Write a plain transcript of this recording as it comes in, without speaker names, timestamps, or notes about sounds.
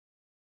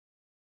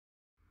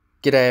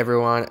G'day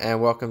everyone and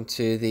welcome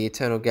to the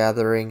Eternal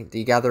Gathering.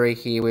 The Gathering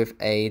here with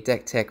a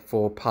deck tech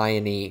for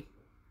Pioneer.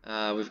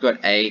 We've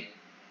got a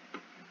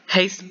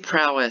Haste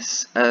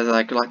Prowess, as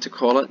I like to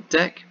call it,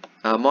 deck.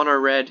 Mono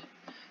red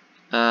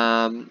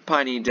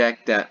Pioneer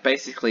deck that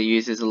basically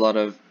uses a lot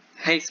of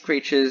haste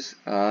creatures,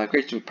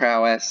 creatures with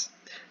prowess,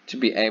 to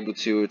be able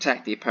to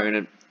attack the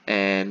opponent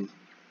and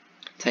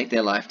take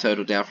their life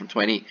total down from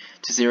 20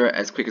 to 0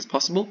 as quick as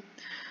possible.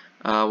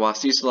 While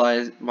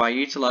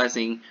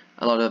utilizing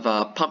a lot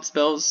of pump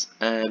spells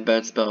and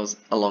burn spells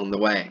along the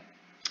way.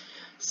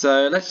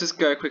 So let's just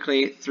go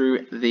quickly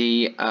through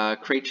the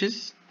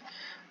creatures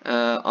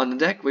on the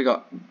deck. We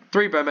got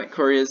 3 Bowmat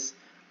Couriers,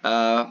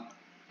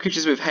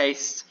 creatures with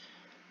haste,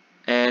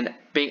 and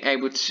being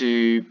able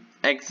to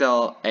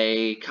exile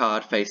a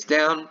card face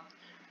down,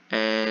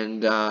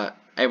 and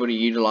able to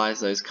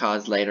utilize those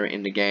cards later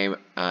in the game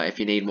if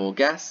you need more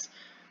gas.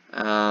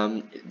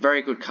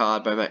 Very good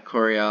card, Bowmat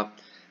Courier.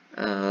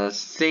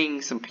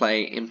 Seeing some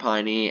play in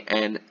Pioneer,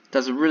 and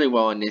does really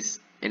well in this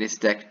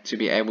deck to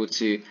be able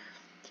to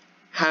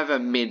have a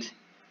mid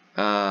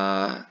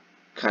kind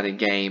of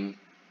game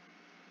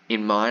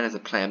in mind as a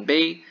plan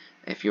B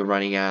if you're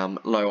running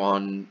low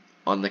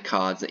on the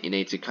cards that you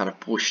need to kind of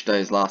push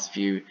those last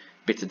few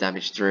bits of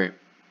damage through.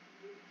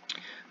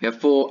 We have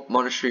 4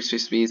 Monastery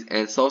Swifties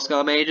and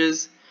Soulscar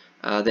Mages.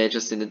 They're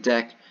just in the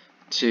deck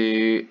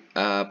to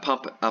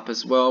pump up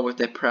as well with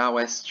their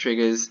prowess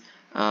triggers.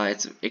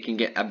 It can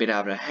get a bit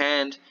out of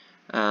hand.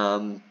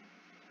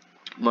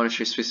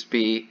 Monastery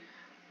Swifty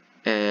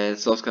and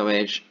Soulscar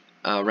Mage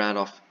round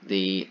off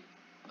the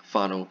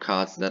final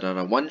cards that are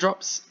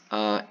 1-drops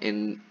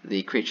in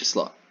the creature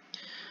slot.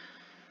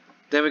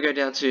 Then we go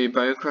down to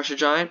Bone Crusher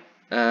Giant.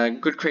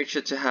 Good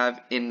creature to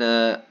have in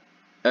the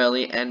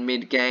early and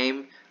mid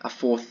game, a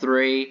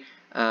 4/3,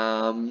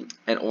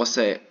 and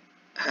also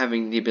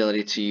having the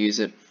ability to use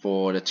it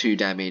for the 2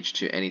 damage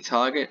to any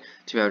target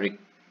to be able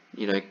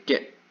to,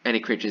 get any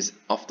creatures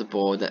off the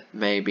board that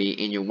may be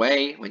in your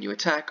way when you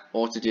attack,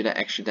 or to do that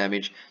extra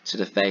damage to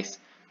the face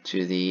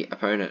to the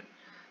opponent.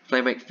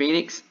 Flamewake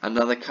Phoenix,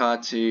 another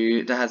card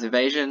that has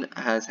evasion,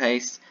 has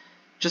haste.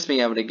 Just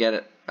being able to get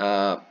it,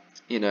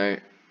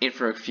 in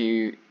for a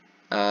few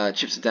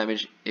chips of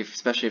damage,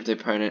 especially if the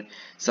opponent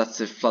starts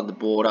to flood the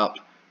board up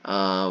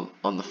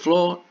on the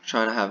floor,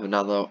 trying to have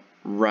another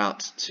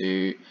route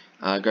to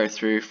go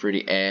through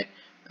the air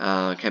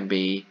can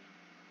be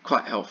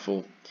quite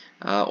helpful.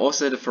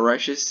 Also, the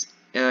Ferocious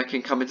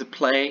can come into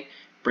play,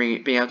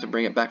 being able to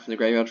bring it back from the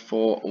graveyard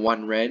for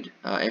 1 red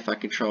if I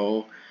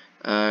control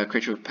a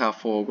creature with power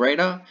 4 or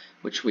greater,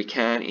 which we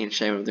can in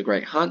Shame of the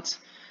Great Hunt.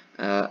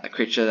 A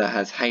creature that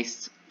has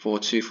haste for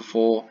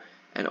 2/4,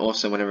 and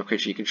also whenever a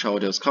creature you control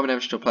deals combat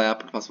damage to a player,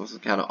 put a +1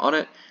 counter on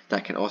it.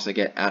 That can also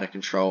get out of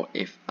control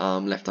if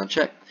left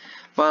unchecked.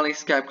 Finally,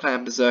 Scab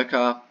Clan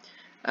Berserker,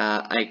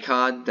 a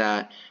card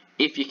that,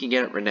 if you can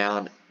get it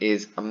renowned,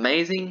 is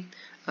amazing.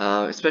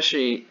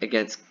 Especially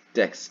against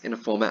decks in a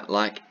format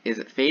like Is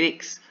It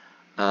Phoenix,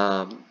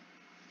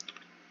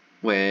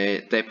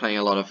 where they're playing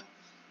a lot of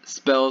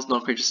spells,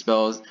 non-creature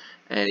spells,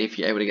 and if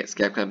you're able to get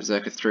Scab Clan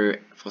Berserker through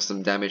for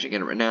some damage and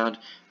get it renowned,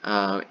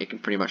 it can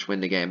pretty much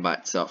win the game by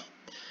itself.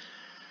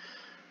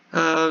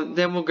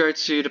 Then we'll go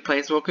to the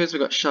Planeswalkers.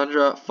 We've got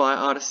Chandra, Fire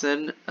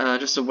Artisan,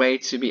 just a way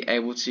to be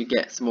able to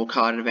get some more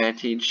card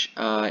advantage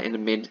in the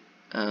mid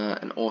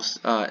and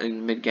also in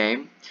the mid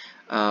game.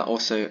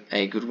 Also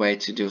a good way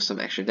to deal some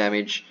extra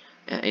damage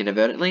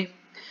inadvertently.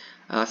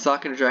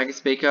 Sarkhan, Dragon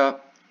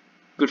Speaker,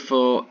 good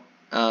for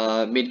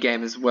mid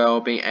game as well,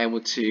 being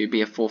able to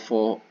be a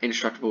 4/4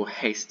 indestructible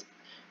haste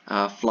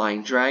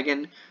flying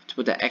dragon to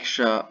put that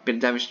extra bit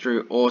of damage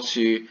through, or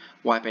to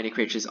wipe any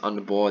creatures on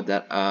the board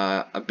that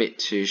are a bit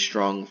too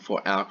strong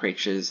for our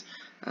creatures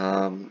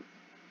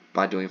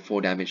by doing 4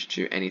 damage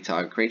to any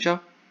target creature.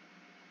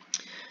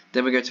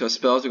 Then we go to our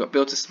spells. We've got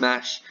Build to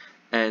Smash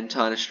and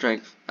Tarnish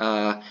Strength,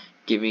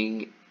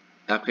 giving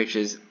our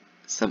creatures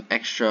some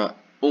extra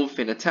oomph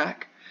in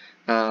attack.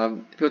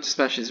 Build to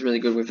Smash is really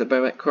good with the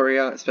Bowmat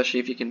Courier,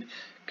 especially if you can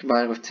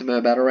combine it with Timur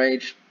Battle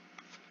Rage.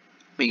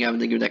 Being able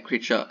to give that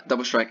creature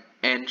Double Strike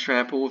and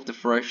Trample with the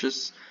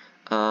Ferocious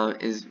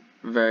is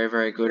very,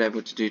 very good,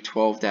 able to do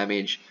 12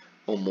 damage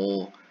or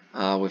more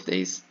with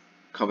these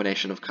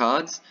combination of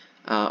cards.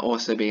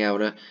 Also being able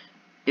to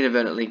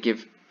inadvertently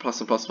give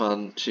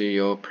 +1/+1 to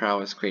your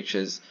prowess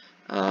creatures,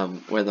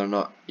 whether or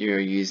not you're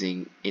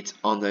using it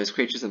on those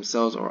creatures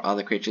themselves or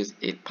other creatures,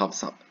 it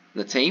pumps up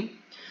the team.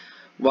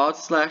 Wild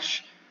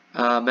Slash,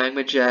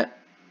 Magma Jet,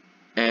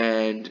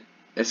 and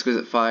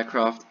Exquisite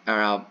Firecraft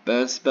are our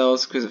burn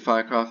spells. Exquisite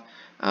Firecraft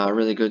are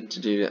really good to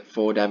do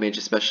 4 damage,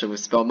 especially with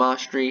Spell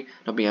Mastery,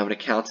 not being able to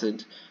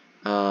countered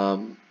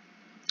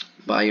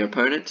by your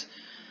opponent.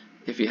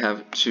 If you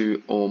have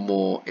 2 or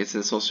more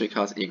instant sorcery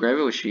cards in your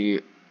graveyard, which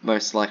you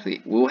most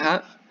likely will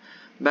have.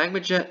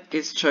 Magma Jet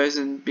is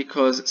chosen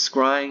because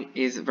scrying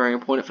is very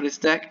important for this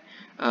deck.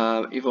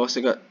 You've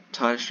also got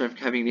Tarnish Strength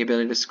having the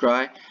ability to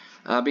scry.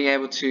 Being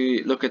able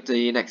to look at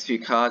the next few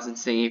cards and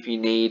seeing if you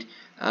need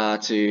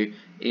to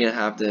either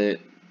have the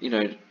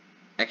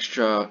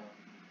extra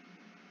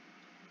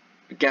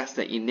gas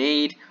that you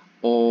need,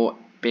 or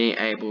being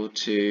able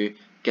to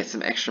get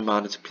some extra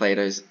mana to play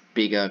those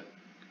bigger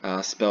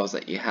spells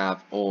that you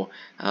have, or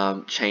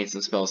chain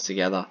some spells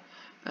together.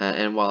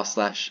 And Wild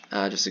Slash,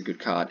 just a good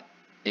card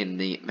in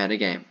the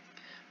metagame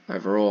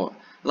overall.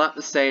 Light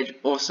the stage,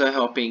 also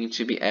helping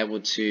to be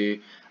able to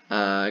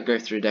go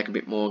through the deck a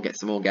bit more, get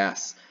some more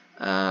gas,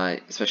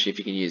 especially if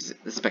you can use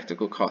the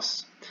spectacle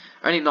costs.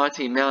 Only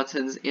 19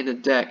 mountains in the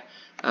deck.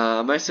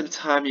 Most of the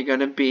time you're going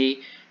to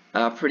be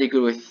pretty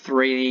good with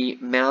 3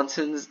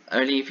 mountains.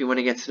 Only if you want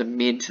to get to the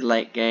mid to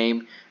late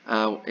game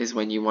is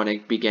when you want to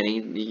be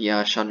getting the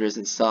Chandras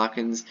and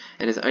Sarkans,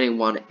 and there's only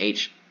 1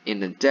 each in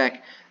the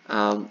deck,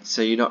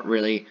 so you're not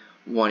really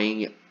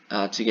wanting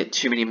to get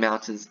too many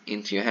mountains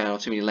into your hand, or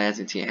too many lands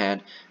into your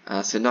hand.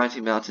 So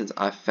 19 mountains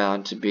I've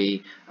found to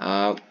be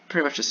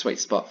pretty much a sweet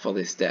spot for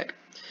this deck.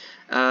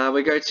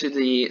 We go to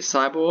the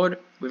sideboard.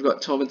 We've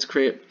got Torment's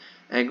Crypt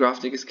and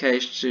Grafdigger's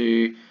Cage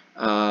to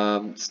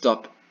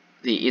stop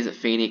the Is It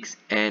Phoenix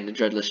and the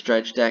Dreadless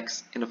Dredge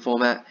decks in the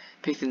format.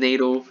 Pick the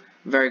Needle,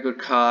 very good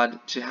card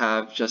to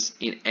have just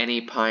in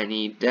any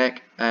Pioneer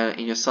deck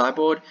in your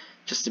sideboard,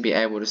 just to be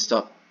able to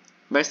stop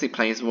mostly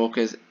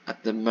Planeswalkers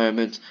at the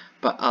moment,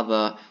 but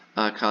other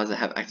cards that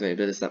have activated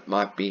abilities that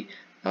might be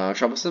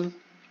troublesome.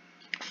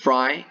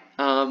 Fry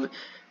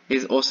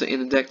is also in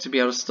the deck to be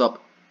able to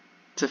stop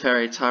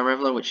Teferi Time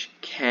Reveler, which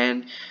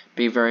can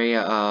be very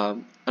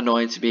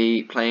annoying to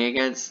be playing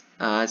against,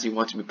 as you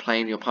want to be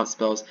playing your pump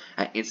spells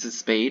at instant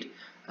speed,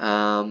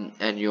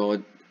 and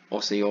your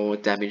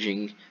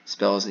damaging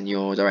spells and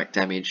your direct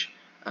damage.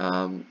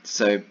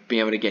 So being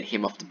able to get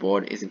him off the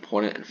board is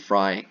important, and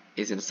Fry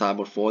is in the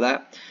sideboard for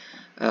that.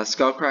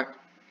 Skullcrack,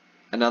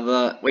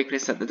 another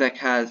weakness that the deck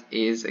has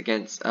is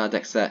against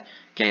decks that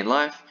gain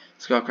life.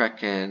 Skullcrack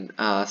can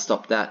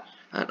stop that,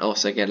 and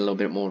also get a little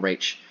bit more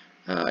reach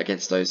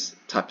against those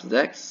types of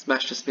decks.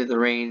 Smash to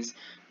Smithereens,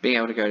 being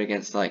able to go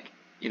against, like,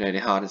 the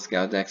harder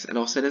scale decks, and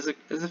also there's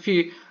a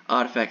few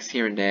artifacts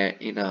here and there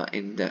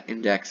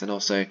in decks, and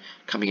also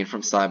coming in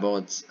from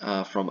sideboards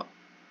from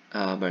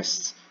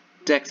most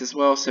decks as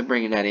well. So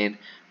bringing that in,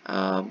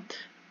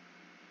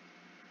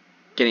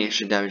 getting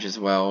extra damage as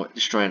well,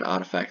 destroying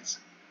artifacts,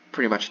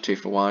 pretty much a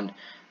 2-for-1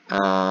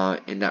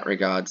 in that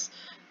regards.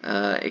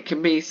 It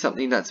can be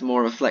something that's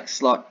more of a flex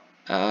slot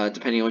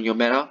depending on your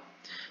meta,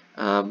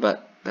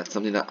 but that's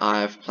something that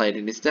I've played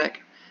in this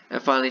deck.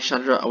 And finally,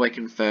 Chandra,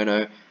 Awakened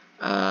Inferno,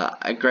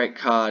 a great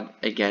card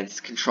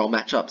against control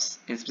matchups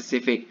in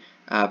specific,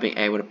 being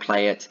able to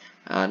play it,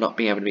 not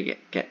being able to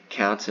get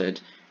countered,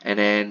 and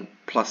then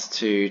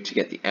 +2 to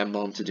get the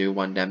emblem to do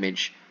 1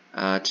 damage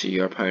to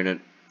your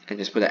opponent, and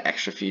just put that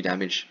extra few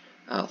damage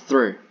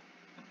through.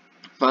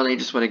 Finally,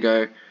 just want to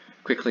go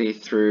quickly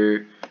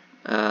through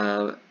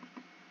the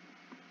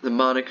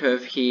mana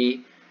curve here.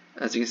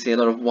 As you can see, a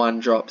lot of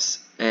 1-drops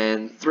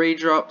and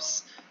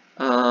 3-drops.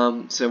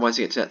 So once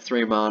you get to that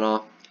 3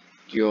 mana,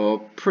 you're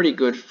pretty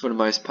good for the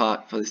most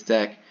part for this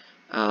deck.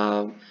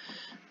 You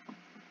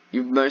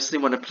mostly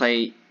want to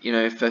play,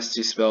 first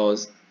 2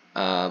 spells,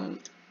 the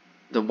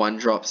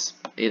 1-drops,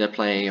 either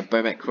playing a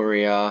Bomat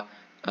Courier,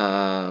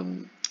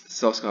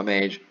 Soulscar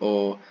Mage,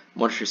 or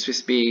Monstrous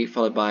Swiftspear,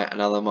 followed by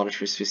another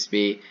Monstrous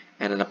Swiftspear,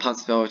 and then a pump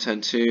spell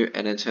turn 2,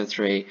 and then turn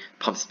 3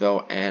 pump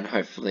spell, and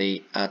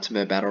hopefully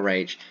Temur Battle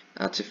Rage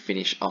to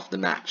finish off the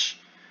match.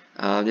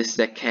 This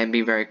deck can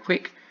be very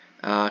quick,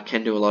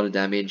 can do a lot of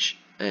damage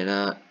in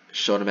a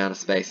short amount of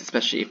space,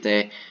 especially if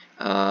they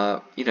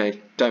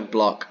don't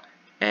block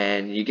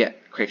and you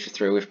get creatures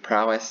through with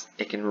Prowess.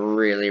 It can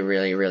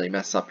really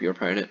mess up your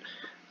opponent,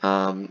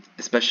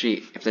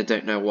 especially if they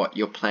don't know what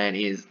your plan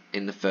is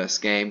in the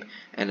first game,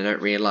 and they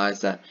don't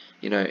realize that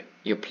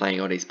you're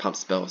playing all these pump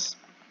spells.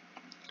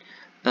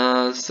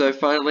 So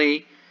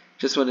finally,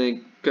 just want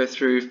to go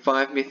through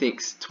 5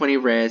 mythics, 20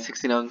 rares,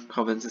 16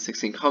 uncommons, and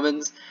 16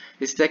 commons.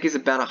 This deck is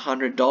about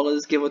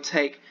 $100, give or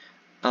take.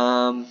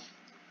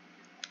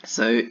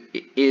 So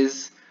it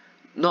is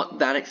not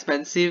that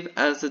expensive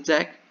as a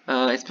deck.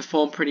 It's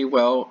performed pretty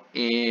well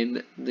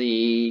in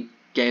the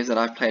games that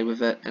I've played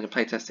with it and the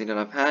playtesting that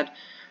I've had.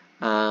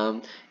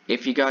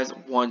 If you guys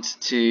want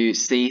to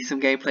see some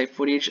gameplay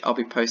footage, I'll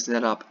be posting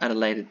that up at a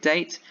later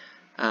date.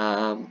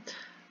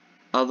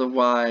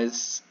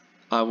 Otherwise,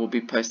 I will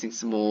be posting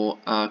some more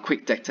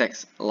quick deck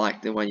techs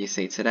like the one you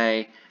see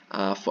today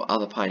for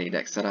other Pioneer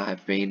decks that I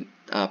have been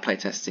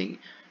playtesting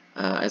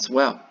as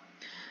well.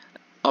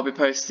 I'll be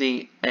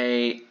posting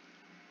a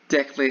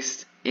deck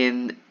list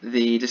in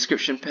the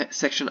description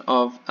section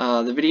of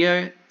the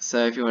video,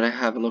 so if you want to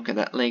have a look at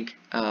that link,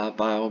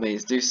 by all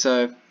means do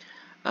so.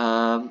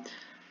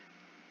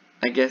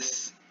 I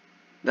guess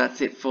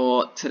that's it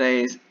for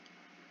today's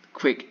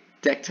quick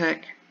deck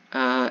tech.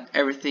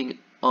 Everything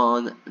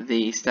on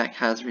the stack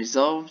has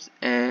resolved,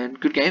 and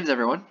good games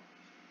everyone.